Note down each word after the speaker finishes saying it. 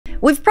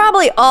We've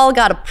probably all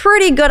got a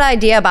pretty good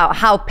idea about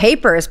how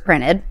paper is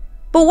printed,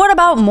 but what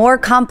about more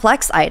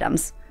complex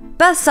items?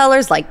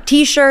 Bestsellers like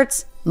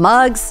t-shirts,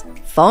 mugs,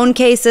 phone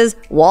cases,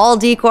 wall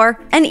decor,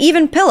 and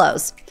even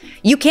pillows.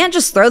 You can't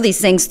just throw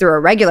these things through a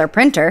regular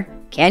printer,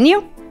 can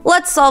you?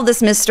 Let's solve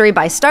this mystery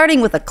by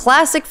starting with a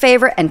classic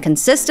favorite and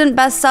consistent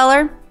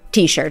bestseller,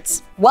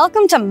 t-shirts.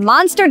 Welcome to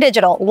Monster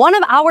Digital, one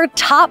of our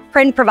top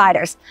print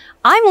providers.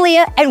 I'm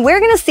Leah, and we're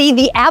gonna see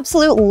the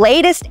absolute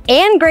latest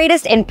and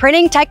greatest in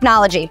printing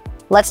technology.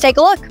 Let's take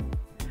a look.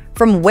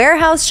 From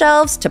warehouse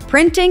shelves to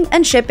printing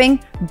and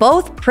shipping,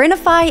 both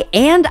Printify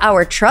and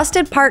our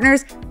trusted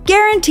partners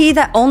guarantee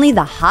that only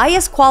the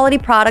highest quality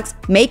products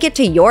make it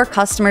to your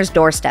customer's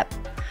doorstep.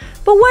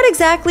 But what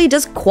exactly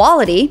does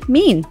quality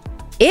mean?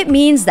 It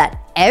means that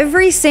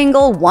every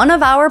single one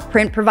of our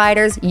print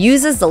providers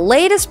uses the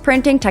latest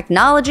printing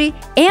technology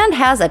and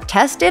has a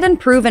tested and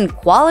proven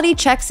quality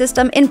check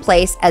system in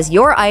place as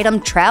your item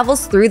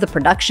travels through the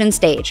production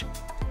stage.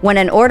 When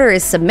an order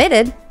is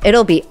submitted,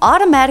 it'll be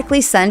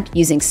automatically sent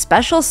using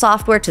special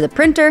software to the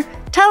printer,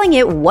 telling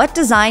it what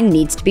design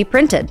needs to be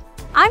printed.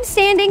 I'm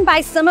standing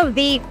by some of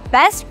the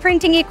best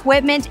printing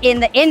equipment in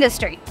the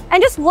industry,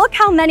 and just look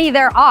how many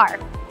there are.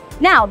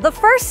 Now, the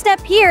first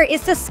step here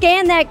is to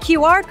scan that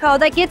QR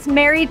code that gets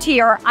married to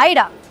your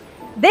item.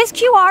 This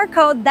QR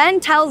code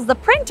then tells the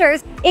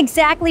printers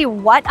exactly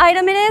what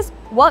item it is,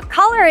 what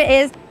color it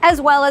is,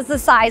 as well as the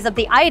size of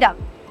the item.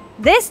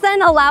 This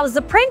then allows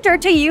the printer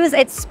to use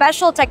its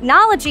special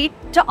technology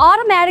to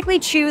automatically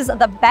choose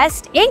the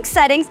best ink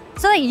settings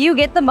so that you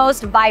get the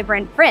most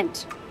vibrant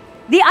print.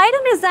 The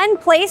item is then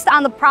placed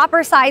on the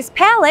proper size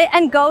pallet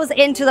and goes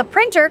into the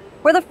printer,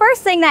 where the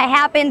first thing that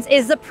happens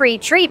is the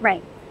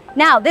pre-treatment.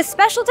 Now, this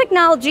special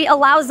technology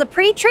allows the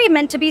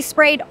pre-treatment to be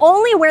sprayed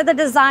only where the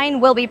design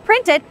will be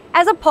printed,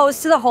 as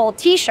opposed to the whole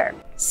t-shirt.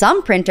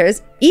 Some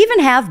printers even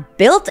have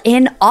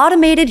built-in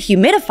automated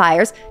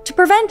humidifiers to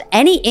prevent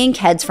any ink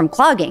heads from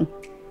clogging.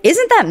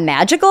 Isn't that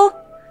magical?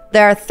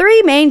 There are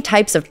three main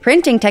types of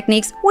printing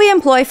techniques we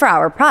employ for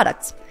our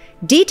products.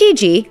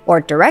 DTG, or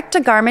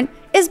direct-to-garment,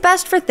 is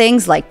best for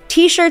things like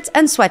t-shirts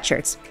and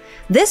sweatshirts.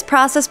 This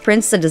process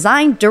prints the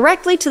design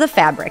directly to the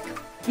fabric.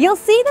 You'll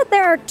see that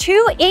there are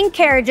two ink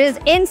carriages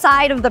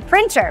inside of the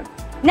printer.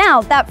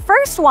 Now, that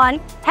first one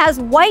has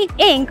white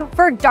ink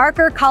for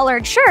darker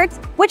colored shirts,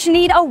 which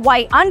need a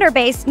white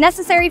underbase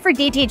necessary for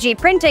DTG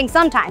printing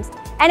sometimes.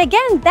 And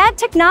again, that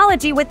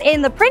technology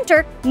within the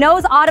printer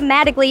knows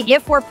automatically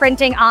if we're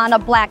printing on a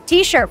black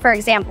t-shirt, for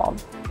example.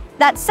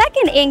 That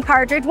second ink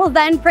cartridge will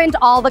then print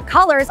all the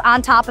colors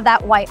on top of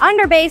that white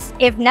underbase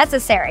if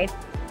necessary.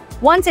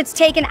 Once it's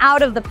taken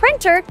out of the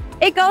printer,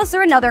 it goes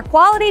through another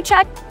quality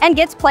check and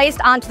gets placed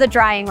onto the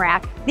drying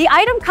rack. The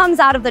item comes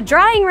out of the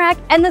drying rack,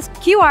 and this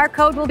QR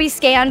code will be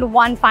scanned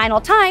one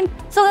final time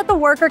so that the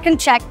worker can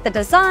check the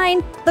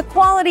design, the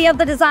quality of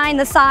the design,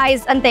 the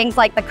size, and things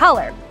like the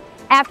color.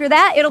 After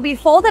that, it'll be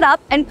folded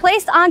up and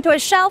placed onto a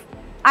shelf,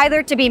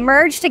 either to be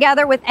merged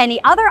together with any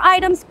other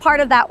items part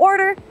of that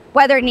order.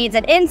 Whether it needs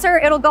an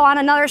insert, it'll go on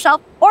another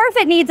shelf, or if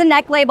it needs a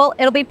neck label,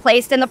 it'll be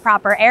placed in the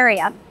proper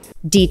area.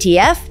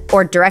 DTF,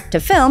 or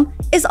direct-to-film,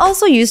 is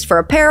also used for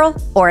apparel,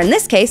 or in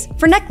this case,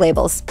 for neck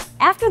labels.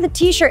 After the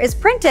t-shirt is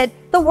printed,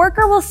 the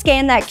worker will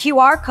scan that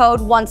QR code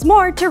once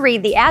more to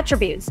read the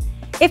attributes.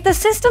 If the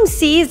system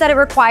sees that it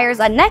requires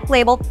a neck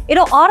label,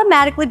 it'll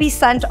automatically be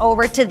sent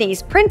over to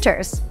these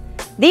printers.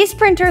 These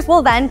printers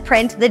will then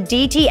print the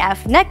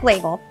DTF neck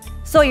label.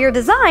 So your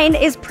design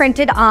is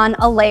printed on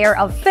a layer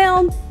of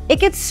film, it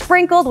gets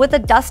sprinkled with a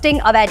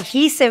dusting of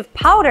adhesive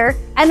powder,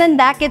 and then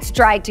that gets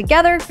dried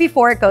together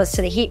before it goes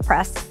to the heat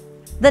press.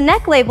 The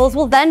neck labels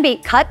will then be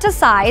cut to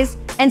size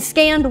and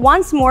scanned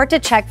once more to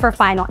check for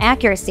final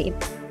accuracy.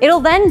 It'll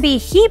then be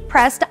heat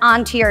pressed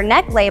onto your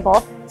neck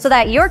label so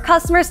that your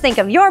customers think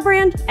of your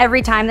brand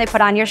every time they put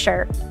on your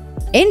shirt.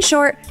 In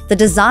short, the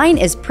design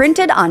is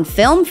printed on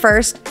film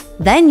first,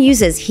 then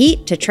uses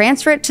heat to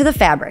transfer it to the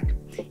fabric.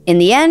 In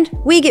the end,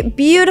 we get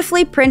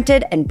beautifully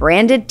printed and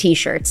branded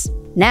t-shirts.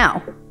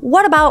 Now,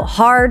 what about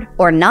hard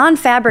or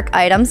non-fabric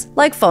items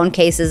like phone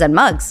cases and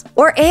mugs?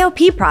 Or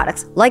AOP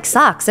products like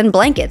socks and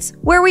blankets,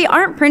 where we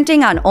aren't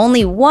printing on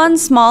only one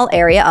small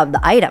area of the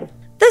item?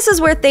 This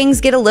is where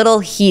things get a little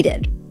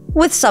heated.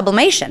 With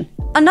sublimation,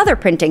 another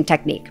printing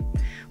technique.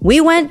 We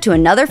went to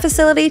another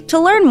facility to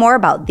learn more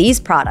about these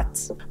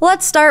products.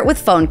 Let's start with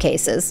phone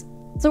cases.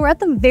 So we're at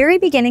the very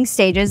beginning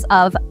stages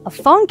of a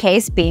phone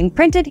case being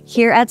printed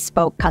here at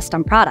Spoke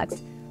Custom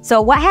Products. So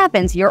what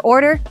happens? Your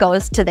order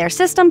goes to their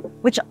system,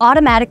 which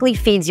automatically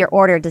feeds your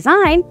order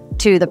design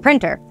to the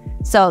printer.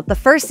 So the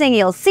first thing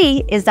you'll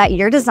see is that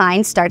your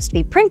design starts to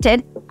be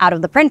printed out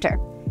of the printer.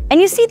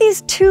 And you see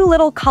these two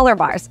little color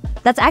bars.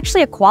 That's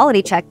actually a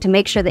quality check to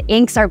make sure the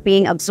inks are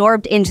being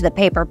absorbed into the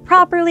paper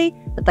properly,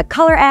 that the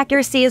color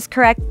accuracy is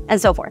correct, and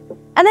so forth.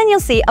 And then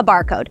you'll see a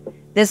barcode.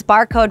 This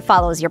barcode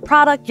follows your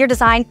product, your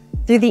design,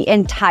 through the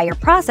entire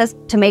process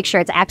to make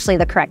sure it's actually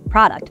the correct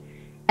product.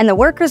 And the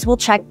workers will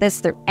check this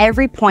through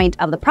every point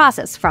of the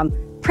process, from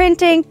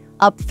printing,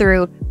 up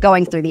through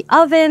going through the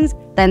ovens,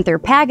 then through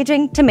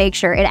packaging to make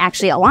sure it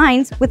actually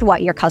aligns with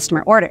what your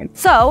customer ordered.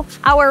 So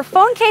our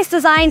phone case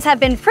designs have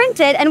been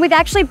printed and we've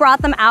actually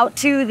brought them out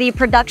to the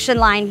production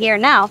line here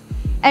now.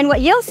 And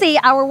what you'll see,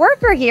 our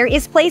worker here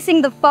is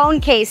placing the phone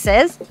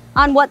cases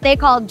on what they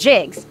call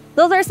jigs.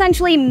 Those are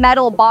essentially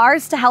metal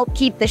bars to help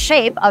keep the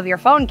shape of your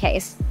phone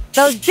case.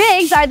 Those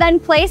jigs are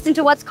then placed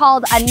into what's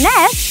called a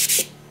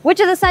nest, which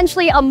is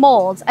essentially a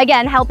mold,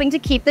 again, helping to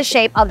keep the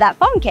shape of that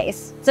phone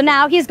case. So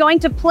now he's going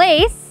to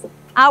place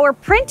our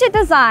printed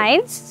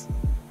designs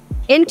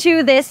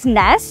into this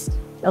nest.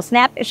 He'll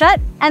snap it shut,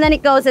 and then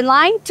it goes in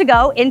line to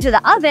go into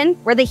the oven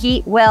where the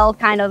heat will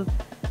kind of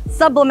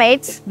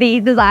sublimate the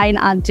design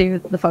onto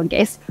the phone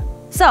case.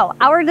 So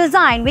our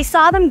design, we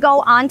saw them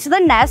go onto the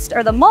nest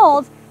or the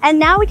mold, and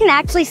now we can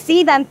actually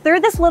see them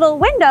through this little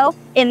window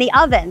in the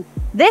oven.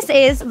 This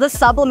is the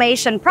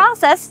sublimation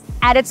process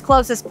at its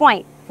closest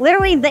point.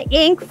 Literally the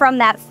ink from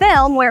that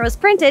film where it was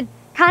printed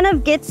kind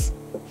of gets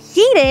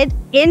heated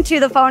into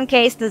the phone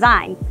case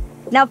design.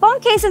 Now, phone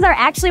cases are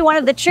actually one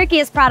of the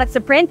trickiest products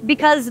to print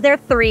because they're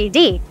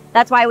 3D.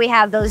 That's why we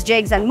have those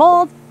jigs and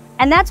molds.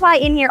 And that's why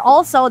in here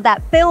also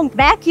that film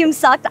vacuum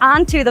sucked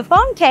onto the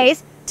phone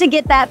case to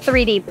get that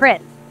 3D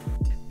print.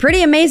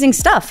 Pretty amazing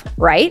stuff,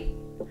 right?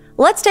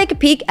 Let's take a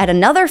peek at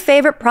another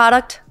favorite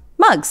product,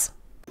 mugs.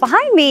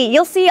 Behind me,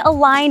 you'll see a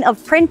line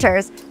of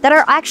printers that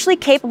are actually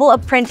capable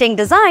of printing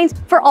designs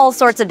for all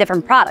sorts of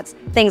different products.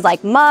 Things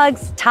like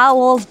mugs,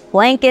 towels,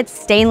 blankets,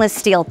 stainless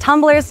steel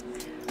tumblers.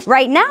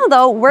 Right now,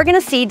 though, we're gonna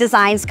see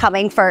designs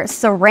coming for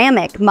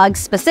ceramic mugs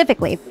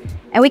specifically.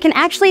 And we can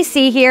actually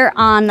see here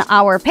on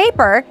our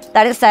paper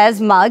that it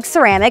says mug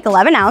ceramic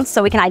 11 ounce,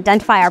 so we can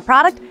identify our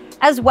product,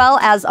 as well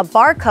as a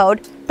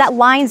barcode that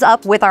lines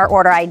up with our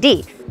order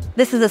ID.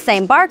 This is the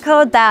same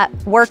barcode that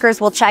workers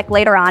will check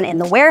later on in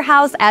the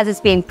warehouse as it's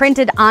being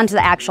printed onto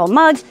the actual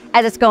mug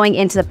as it's going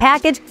into the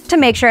package to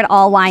make sure it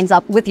all lines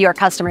up with your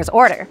customer's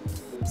order.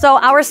 So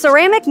our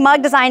ceramic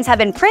mug designs have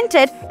been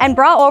printed and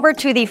brought over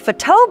to the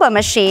Fotoba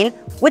machine,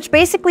 which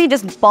basically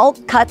just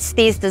bulk cuts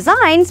these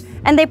designs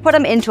and they put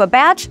them into a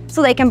batch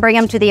so they can bring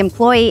them to the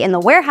employee in the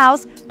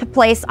warehouse to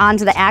place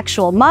onto the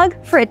actual mug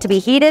for it to be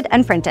heated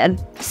and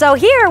printed. So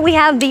here we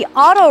have the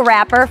auto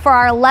wrapper for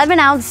our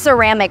 11-ounce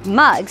ceramic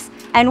mugs.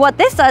 And what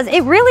this does,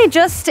 it really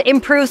just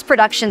improves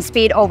production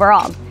speed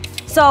overall.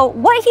 So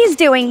what he's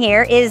doing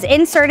here is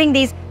inserting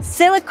these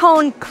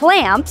silicone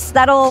clamps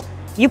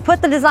you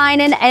put the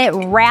design in and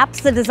it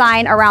wraps the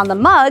design around the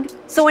mug.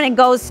 So when it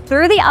goes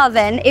through the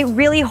oven, it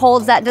really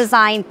holds that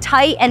design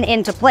tight and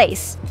into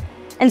place.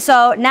 And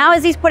so now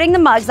as he's putting the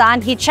mugs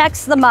on, he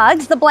checks the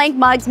mugs, the blank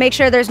mugs, make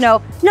sure there's no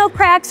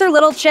cracks or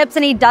little chips,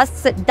 and he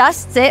dusts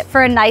it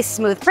for a nice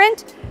smooth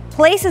print,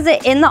 places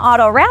it in the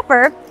auto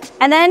wrapper,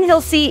 and then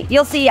you'll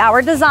see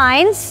our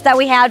designs that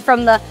we had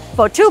from the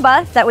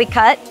Fotoba that we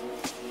cut.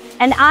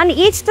 And on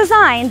each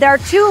design, there are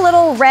two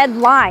little red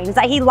lines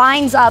that he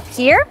lines up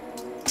here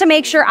to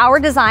make sure our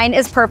design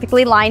is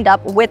perfectly lined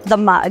up with the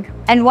mug.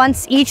 And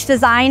once each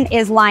design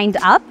is lined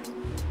up,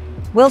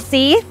 we'll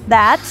see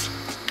that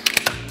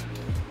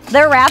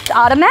they're wrapped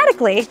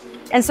automatically.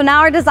 And so now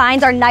our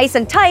designs are nice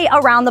and tight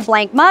around the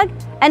blank mug,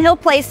 and he'll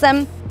place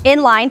them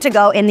in line to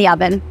go in the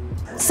oven.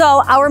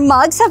 So our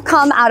mugs have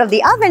come out of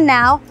the oven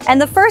now, and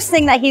the first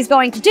thing that he's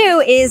going to do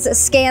is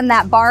scan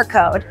that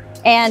barcode.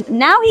 And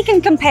now he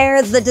can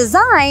compare the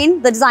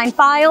design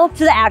file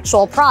to the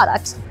actual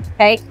product,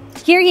 okay?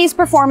 Here he's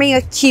performing a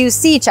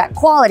QC check,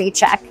 quality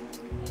check,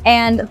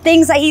 and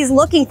things that he's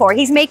looking for.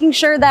 He's making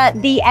sure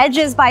that the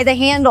edges by the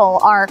handle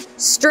are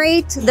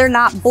straight, they're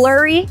not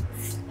blurry.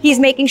 He's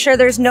making sure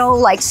there's no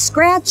like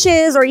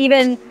scratches, or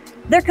even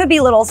there could be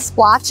little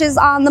splotches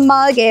on the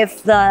mug.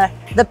 If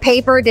the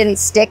paper didn't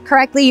stick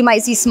correctly, you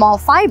might see small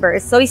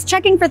fibers. So he's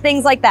checking for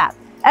things like that,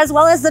 as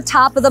well as the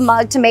top of the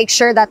mug to make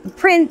sure that the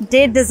print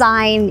did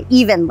design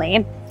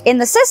evenly. In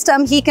the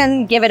system, he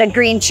can give it a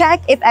green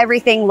check if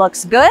everything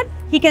looks good.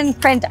 He can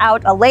print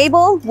out a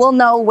label. We'll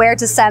know where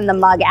to send the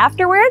mug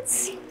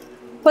afterwards.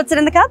 Puts it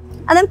in the cup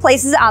and then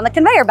places it on the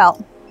conveyor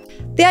belt.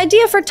 The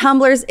idea for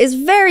tumblers is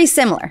very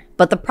similar,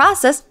 but the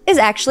process is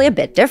actually a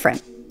bit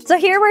different. So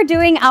here we're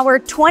doing our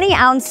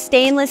 20-ounce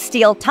stainless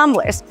steel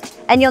tumblers.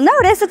 And you'll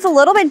notice it's a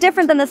little bit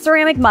different than the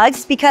ceramic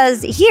mugs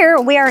because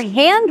here we are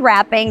hand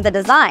wrapping the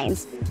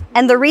designs.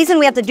 And the reason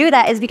we have to do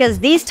that is because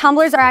these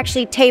tumblers are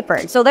actually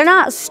tapered. So they're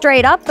not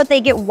straight up, but they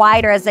get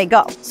wider as they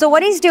go. So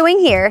what he's doing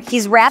here,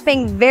 he's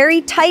wrapping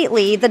very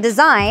tightly the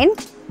design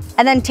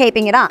and then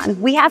taping it on.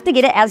 We have to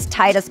get it as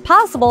tight as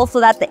possible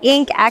so that the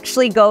ink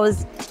actually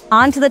goes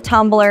onto the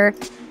tumbler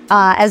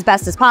as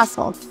best as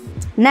possible.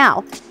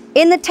 Now,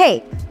 in the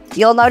tape,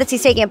 you'll notice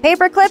he's taking a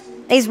paper clip,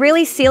 and he's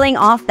really sealing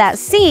off that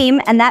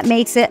seam, and that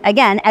makes it,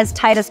 again, as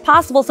tight as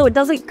possible so it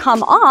doesn't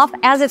come off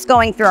as it's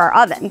going through our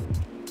oven.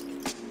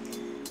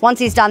 Once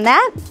he's done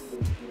that,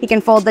 he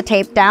can fold the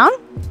tape down,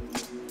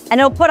 and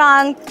he'll put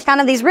on kind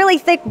of these really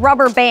thick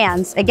rubber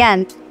bands,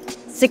 again,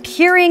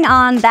 securing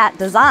on that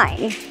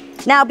design.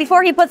 Now,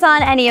 before he puts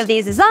on any of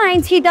these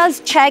designs, he does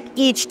check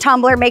each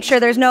tumbler, make sure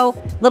there's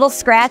no little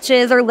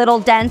scratches or little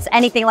dents,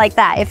 anything like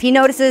that. If he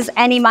notices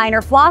any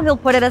minor flaw, he'll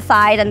put it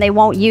aside and they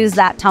won't use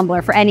that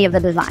tumbler for any of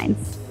the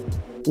designs.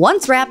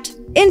 Once wrapped,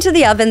 into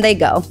the oven they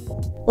go.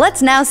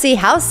 Let's now see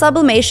how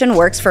sublimation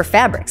works for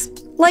fabrics,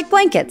 like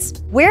blankets.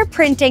 We're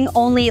printing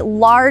only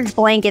large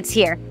blankets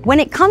here. When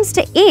it comes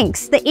to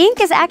inks, the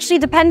ink is actually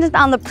dependent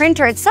on the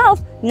printer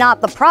itself,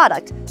 not the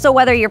product. So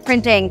whether you're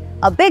printing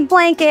a big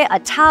blanket, a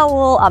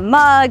towel, a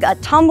mug, a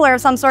tumbler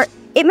of some sort,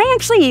 it may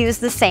actually use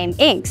the same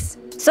inks.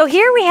 So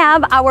here we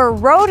have our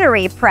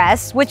rotary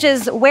press, which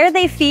is where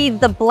they feed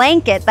the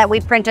blanket that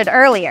we printed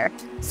earlier.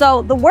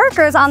 So the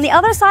workers on the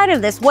other side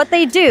of this, what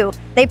they do,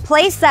 they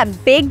place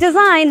that big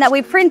design that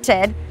we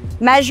printed,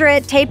 measure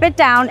it, tape it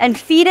down, and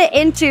feed it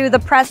into the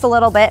press a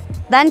little bit.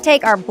 Then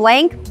take our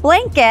blank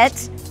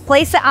blanket,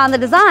 place it on the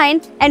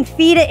design, and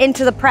feed it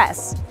into the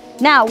press.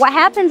 Now, what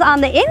happens on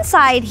the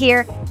inside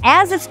here,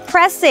 as it's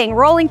pressing,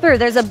 rolling through,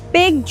 there's a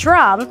big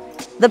drum.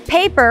 The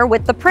paper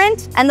with the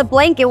print and the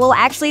blanket will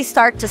actually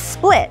start to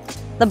split.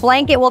 The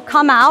blanket will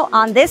come out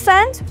on this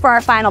end for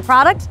our final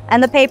product,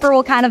 and the paper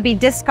will kind of be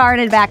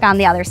discarded back on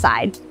the other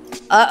side.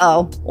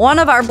 Uh-oh, one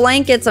of our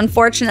blankets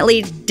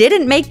unfortunately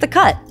didn't make the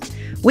cut.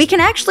 We can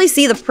actually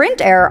see the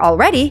print error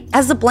already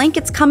as the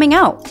blanket's coming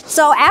out.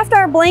 So after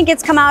our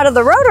blankets come out of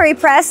the rotary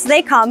press,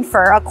 they come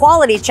for a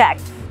quality check.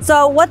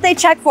 So what they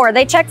check for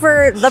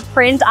the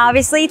print,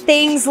 obviously,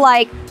 things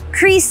like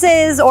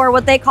creases or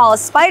what they call a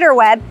spider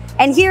web.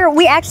 And here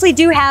we actually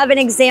do have an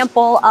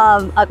example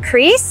of a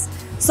crease.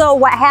 So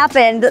what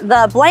happened,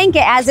 the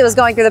blanket, as it was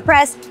going through the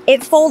press,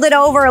 it folded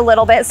over a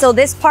little bit. So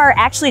this part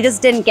actually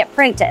just didn't get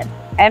printed,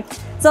 okay?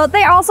 So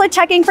they're also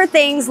checking for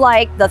things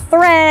like the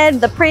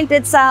thread, the print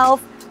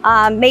itself,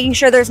 making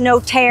sure there's no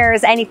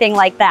tears, anything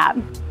like that.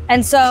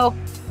 And so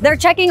they're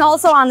checking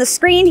also on the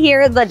screen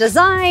here, the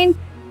design,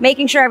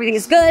 making sure everything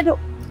is good.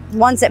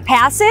 Once it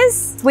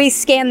passes, we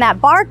scan that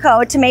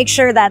barcode to make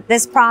sure that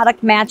this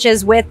product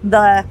matches with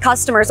the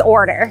customer's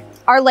order.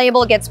 Our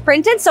label gets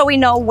printed so we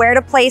know where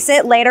to place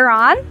it later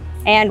on.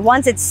 And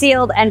once it's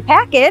sealed and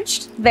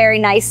packaged very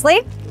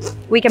nicely,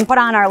 we can put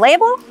on our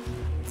label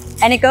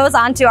and it goes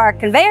onto our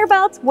conveyor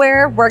belt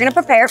where we're gonna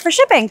prepare for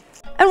shipping.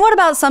 And what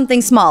about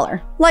something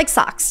smaller, like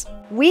socks?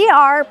 We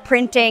are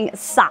printing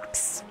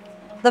socks.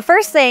 The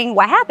first thing,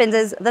 what happens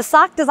is the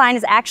sock design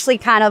is actually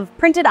kind of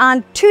printed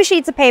on 2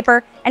 sheets of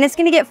paper and it's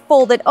gonna get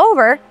folded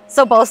over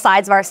so both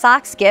sides of our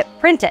socks get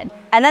printed.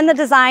 And then the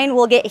design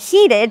will get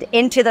heated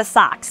into the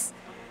socks.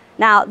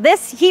 Now,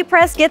 this heat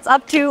press gets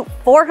up to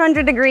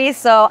 400 degrees,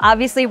 so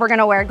obviously we're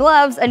gonna wear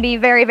gloves and be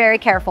very, very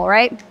careful,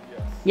 right?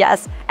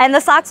 Yes. And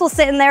the socks will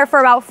sit in there for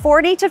about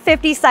 40 to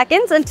 50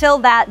 seconds until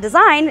that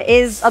design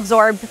is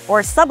absorbed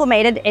or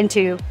sublimated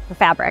into the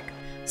fabric.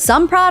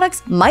 Some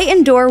products might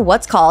endure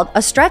what's called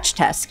a stretch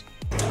test.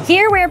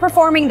 Here we're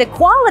performing the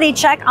quality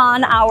check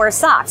on our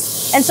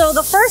socks. And so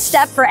the first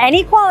step for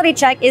any quality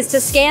check is to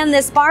scan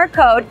this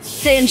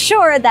barcode to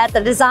ensure that the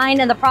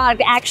design and the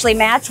product actually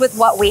match with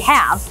what we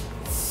have.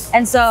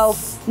 And so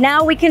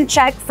now we can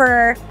check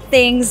for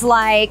things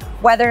like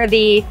whether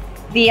the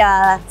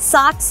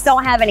socks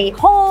don't have any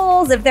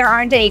holes, if there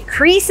aren't any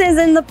creases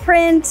in the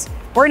print.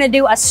 We're gonna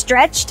do a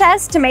stretch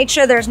test to make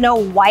sure there's no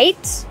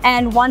white.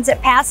 And once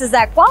it passes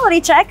that quality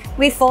check,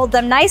 we fold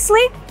them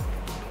nicely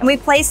and we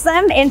place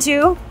them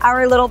into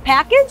our little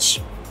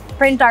package,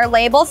 print our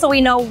label so we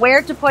know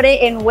where to put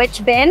it in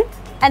which bin,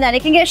 and then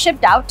it can get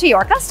shipped out to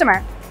your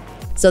customer.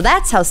 So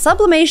that's how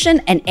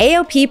sublimation and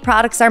AOP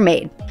products are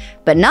made.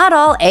 But not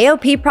all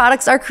AOP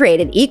products are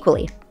created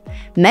equally.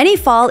 Many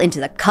fall into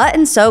the cut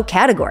and sew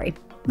category.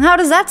 How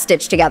does that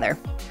stitch together?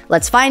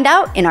 Let's find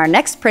out in our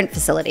next print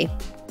facility.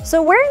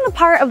 So we're in the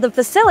part of the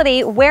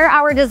facility where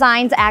our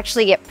designs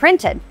actually get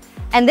printed.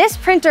 And this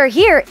printer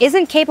here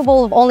isn't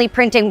capable of only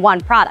printing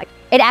one product.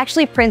 It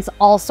actually prints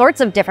all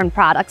sorts of different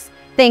products.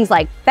 Things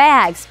like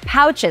bags,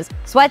 pouches,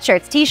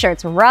 sweatshirts,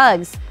 t-shirts,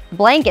 rugs,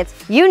 blankets,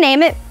 you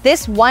name it,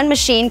 this one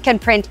machine can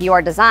print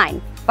your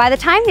design. By the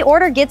time the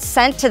order gets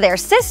sent to their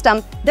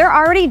system, they're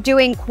already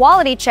doing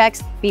quality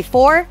checks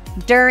before,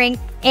 during,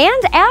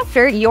 and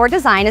after your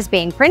design is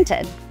being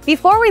printed.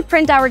 Before we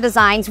print our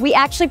designs, we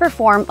actually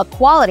perform a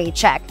quality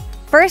check.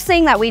 First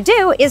thing that we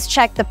do is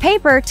check the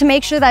paper to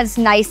make sure that it's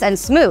nice and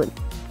smooth.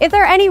 If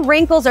there are any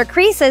wrinkles or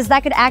creases,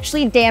 that could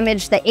actually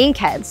damage the ink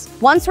heads.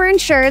 Once we're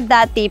ensured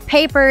that the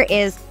paper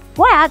is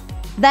flat,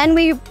 then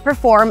we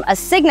perform a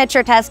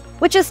signature test,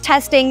 which is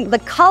testing the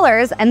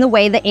colors and the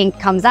way the ink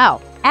comes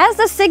out. As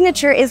the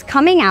signature is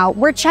coming out,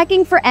 we're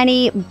checking for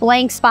any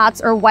blank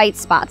spots or white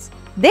spots.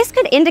 This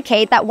could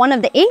indicate that one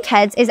of the ink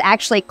heads is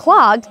actually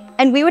clogged,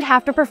 and we would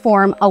have to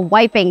perform a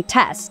wiping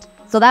test.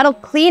 So that'll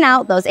clean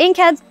out those ink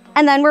heads,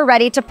 and then we're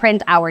ready to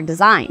print our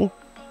design.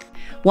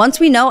 Once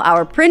we know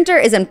our printer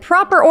is in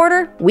proper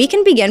order, we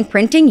can begin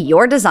printing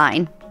your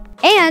design.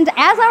 And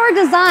as our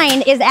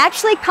design is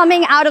actually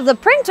coming out of the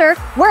printer,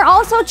 we're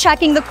also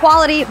checking the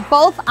quality,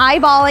 both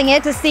eyeballing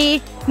it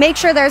to make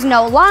sure there's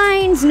no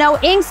lines, no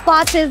ink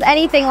splotches,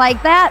 anything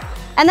like that.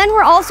 And then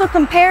we're also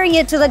comparing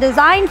it to the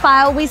design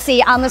file we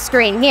see on the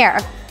screen here.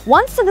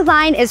 Once the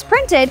design is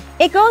printed,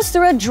 it goes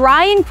through a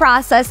drying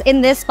process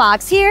in this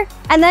box here,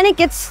 and then it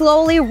gets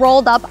slowly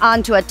rolled up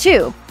onto a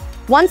tube.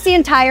 Once the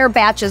entire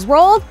batch is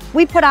rolled,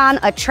 we put on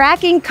a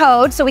tracking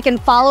code so we can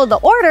follow the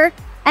order,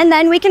 and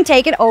then we can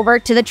take it over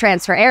to the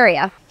transfer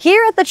area.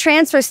 Here at the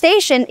transfer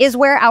station is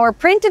where our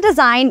printed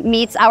design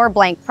meets our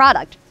blank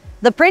product.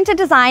 The printed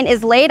design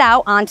is laid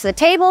out onto the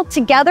table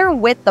together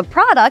with the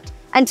product,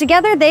 and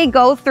together they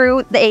go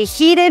through a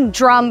heated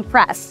drum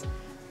press.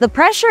 The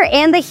pressure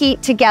and the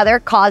heat together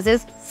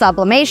causes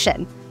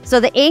sublimation. So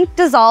the ink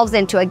dissolves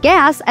into a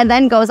gas and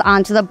then goes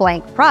onto the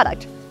blank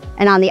product.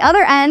 And on the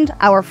other end,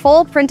 our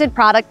full printed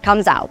product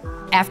comes out.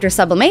 After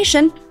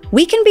sublimation,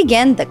 we can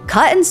begin the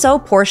cut and sew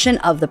portion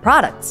of the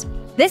products.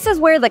 This is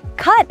where the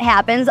cut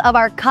happens of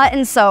our cut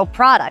and sew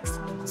products.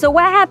 So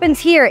what happens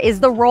here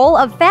is the roll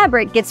of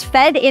fabric gets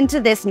fed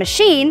into this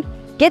machine,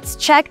 gets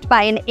checked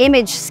by an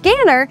image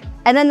scanner,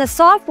 and then the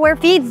software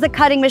feeds the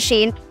cutting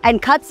machine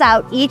and cuts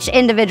out each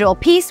individual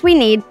piece we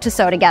need to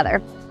sew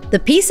together. The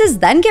pieces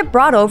then get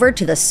brought over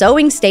to the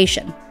sewing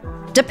station.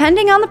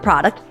 Depending on the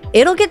product,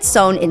 it'll get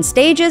sewn in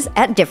stages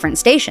at different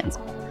stations.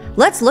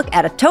 Let's look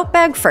at a tote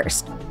bag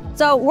first.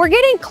 So we're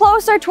getting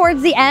closer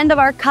towards the end of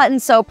our cut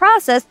and sew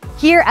process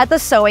here at the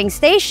sewing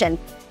station.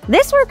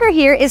 This worker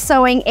here is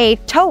sewing a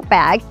tote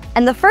bag,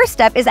 and the first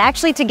step is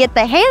actually to get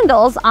the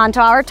handles onto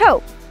our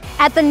tote.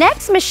 At the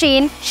next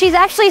machine, she's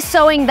actually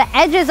sewing the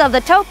edges of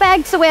the tote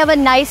bag so we have a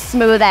nice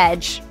smooth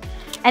edge.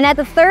 And at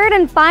the third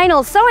and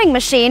final sewing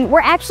machine,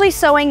 we're actually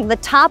sewing the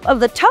top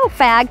of the tote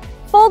bag,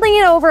 folding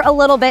it over a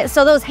little bit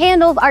so those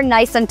handles are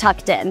nice and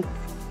tucked in.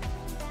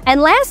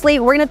 And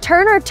lastly, we're gonna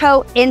turn our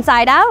tote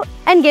inside out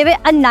and give it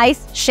a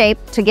nice shape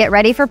to get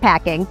ready for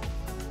packing.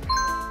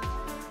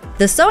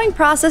 The sewing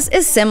process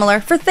is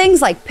similar for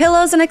things like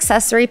pillows and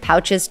accessory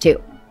pouches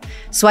too.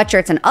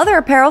 Sweatshirts and other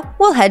apparel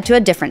will head to a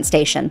different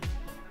station.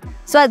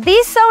 So at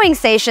these sewing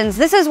stations,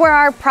 this is where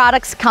our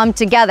products come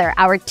together.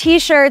 Our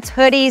t-shirts,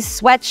 hoodies,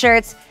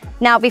 sweatshirts.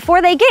 Now,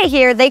 before they get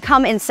here, they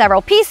come in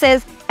several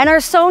pieces and are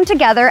sewn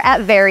together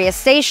at various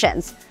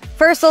stations.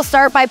 First, they'll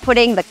start by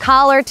putting the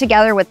collar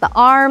together with the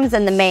arms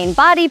and the main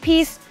body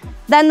piece.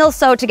 Then they'll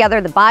sew together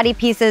the body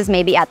pieces,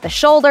 maybe at the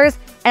shoulders.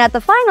 And at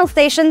the final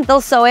station,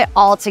 they'll sew it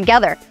all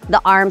together.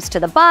 The arms to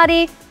the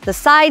body, the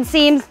side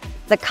seams,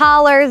 the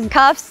collars,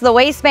 cuffs, the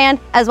waistband,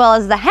 as well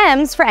as the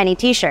hems for any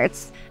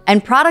t-shirts.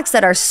 And products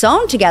that are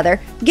sewn together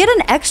get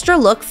an extra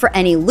look for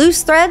any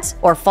loose threads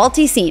or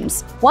faulty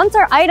seams. Once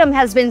our item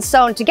has been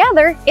sewn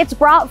together, it's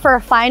brought for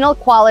a final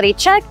quality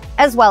check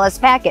as well as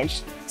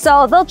packaged.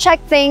 So they'll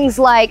check things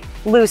like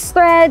loose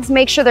threads,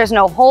 make sure there's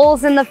no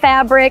holes in the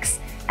fabrics,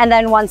 and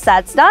then once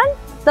that's done,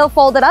 they'll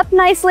fold it up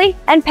nicely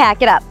and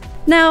pack it up.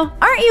 Now,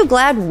 aren't you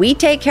glad we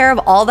take care of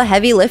all the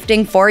heavy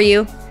lifting for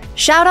you?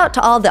 Shout out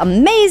to all the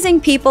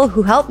amazing people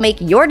who help make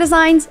your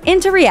designs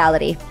into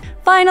reality.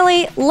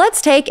 Finally, let's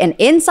take an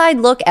inside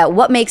look at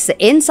what makes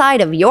the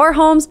inside of your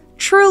homes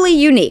truly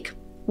unique: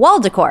 wall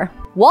decor.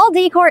 Wall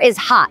decor is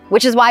hot,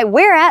 which is why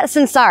we're at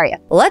Sensaria.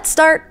 Let's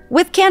start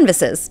with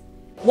canvases.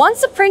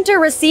 Once the printer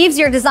receives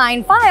your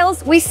design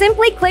files, we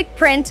simply click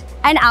print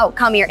and out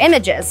come your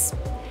images.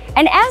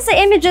 And as the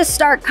images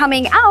start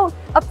coming out,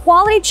 a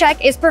quality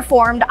check is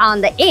performed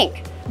on the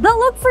ink. They'll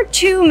look for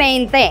two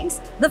main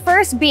things. The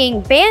first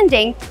being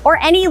banding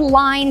or any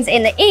lines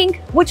in the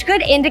ink, which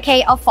could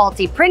indicate a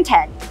faulty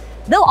printhead.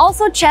 They'll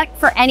also check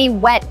for any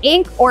wet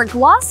ink or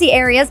glossy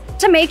areas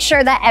to make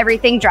sure that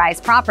everything dries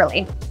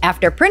properly.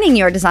 After printing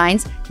your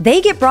designs, they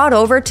get brought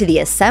over to the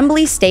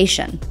assembly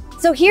station.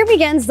 So here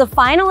begins the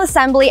final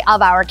assembly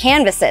of our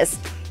canvases.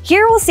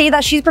 Here we'll see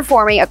that she's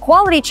performing a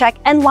quality check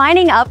and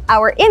lining up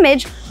our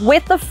image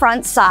with the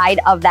front side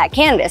of that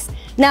canvas.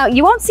 Now,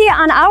 you won't see it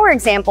on our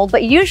example,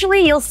 but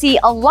usually you'll see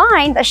a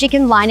line that she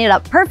can line it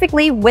up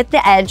perfectly with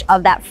the edge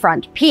of that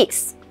front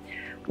piece.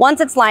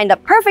 Once it's lined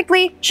up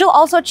perfectly, she'll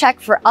also check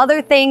for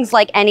other things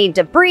like any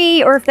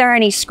debris or if there are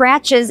any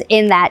scratches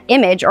in that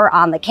image or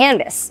on the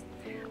canvas.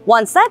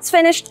 Once that's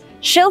finished,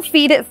 she'll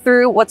feed it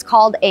through what's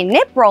called a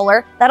nip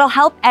roller that'll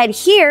help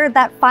adhere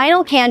that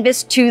final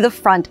canvas to the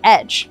front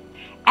edge.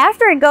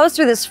 After it goes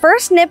through this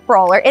first nip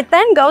roller, it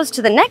then goes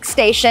to the next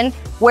station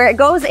where it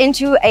goes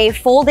into a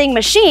folding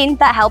machine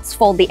that helps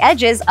fold the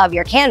edges of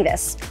your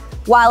canvas.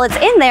 While it's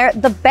in there,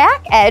 the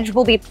back edge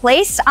will be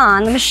placed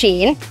on the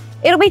machine.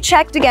 It'll be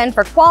checked again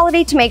for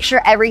quality to make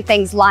sure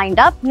everything's lined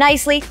up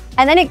nicely,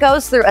 and then it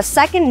goes through a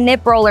second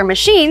nip roller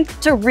machine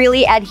to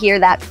really adhere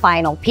that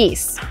final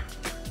piece.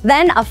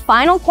 Then a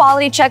final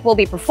quality check will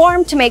be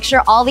performed to make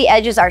sure all the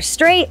edges are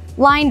straight,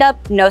 lined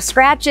up, no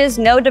scratches,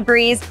 no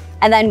debris,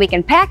 and then we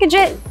can package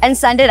it and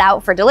send it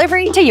out for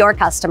delivery to your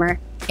customer.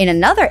 In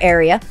another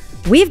area,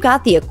 we've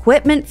got the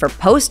equipment for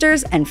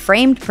posters and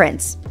framed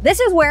prints. This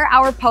is where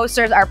our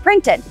posters are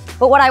printed,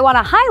 but what I want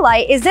to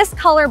highlight is this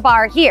color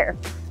bar here.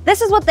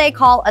 This is what they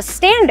call a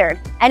standard,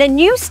 and a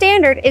new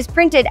standard is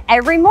printed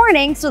every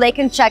morning so they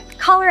can check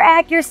color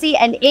accuracy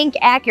and ink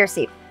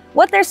accuracy.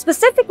 What they're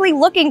specifically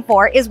looking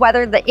for is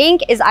whether the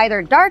ink is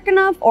either dark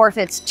enough or if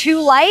it's too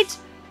light,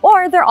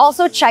 or they're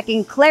also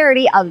checking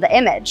clarity of the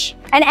image.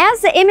 And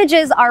as the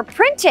images are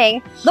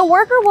printing, the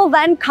worker will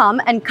then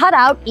come and cut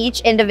out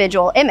each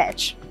individual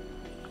image.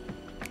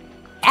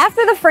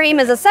 After the frame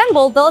is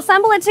assembled, they'll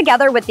assemble it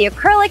together with the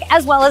acrylic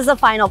as well as the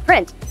final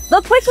print.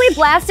 They'll quickly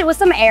blast it with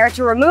some air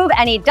to remove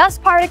any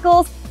dust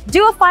particles,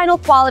 do a final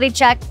quality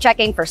check,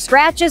 checking for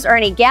scratches or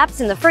any gaps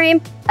in the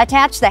frame,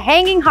 attach the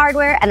hanging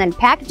hardware, and then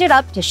package it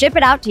up to ship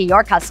it out to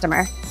your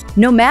customer.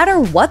 No matter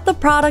what the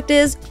product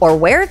is or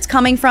where it's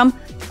coming from,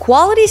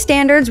 quality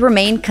standards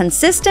remain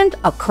consistent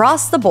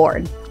across the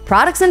board.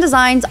 Products and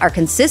designs are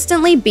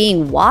consistently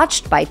being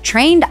watched by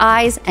trained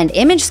eyes and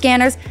image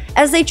scanners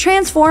as they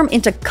transform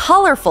into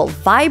colorful,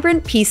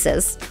 vibrant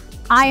pieces.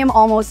 I am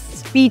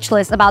almost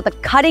speechless about the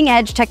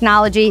cutting-edge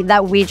technology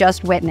that we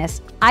just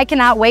witnessed. I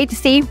cannot wait to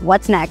see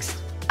what's next.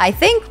 I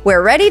think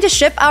we're ready to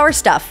ship our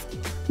stuff.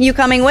 You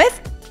coming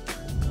with?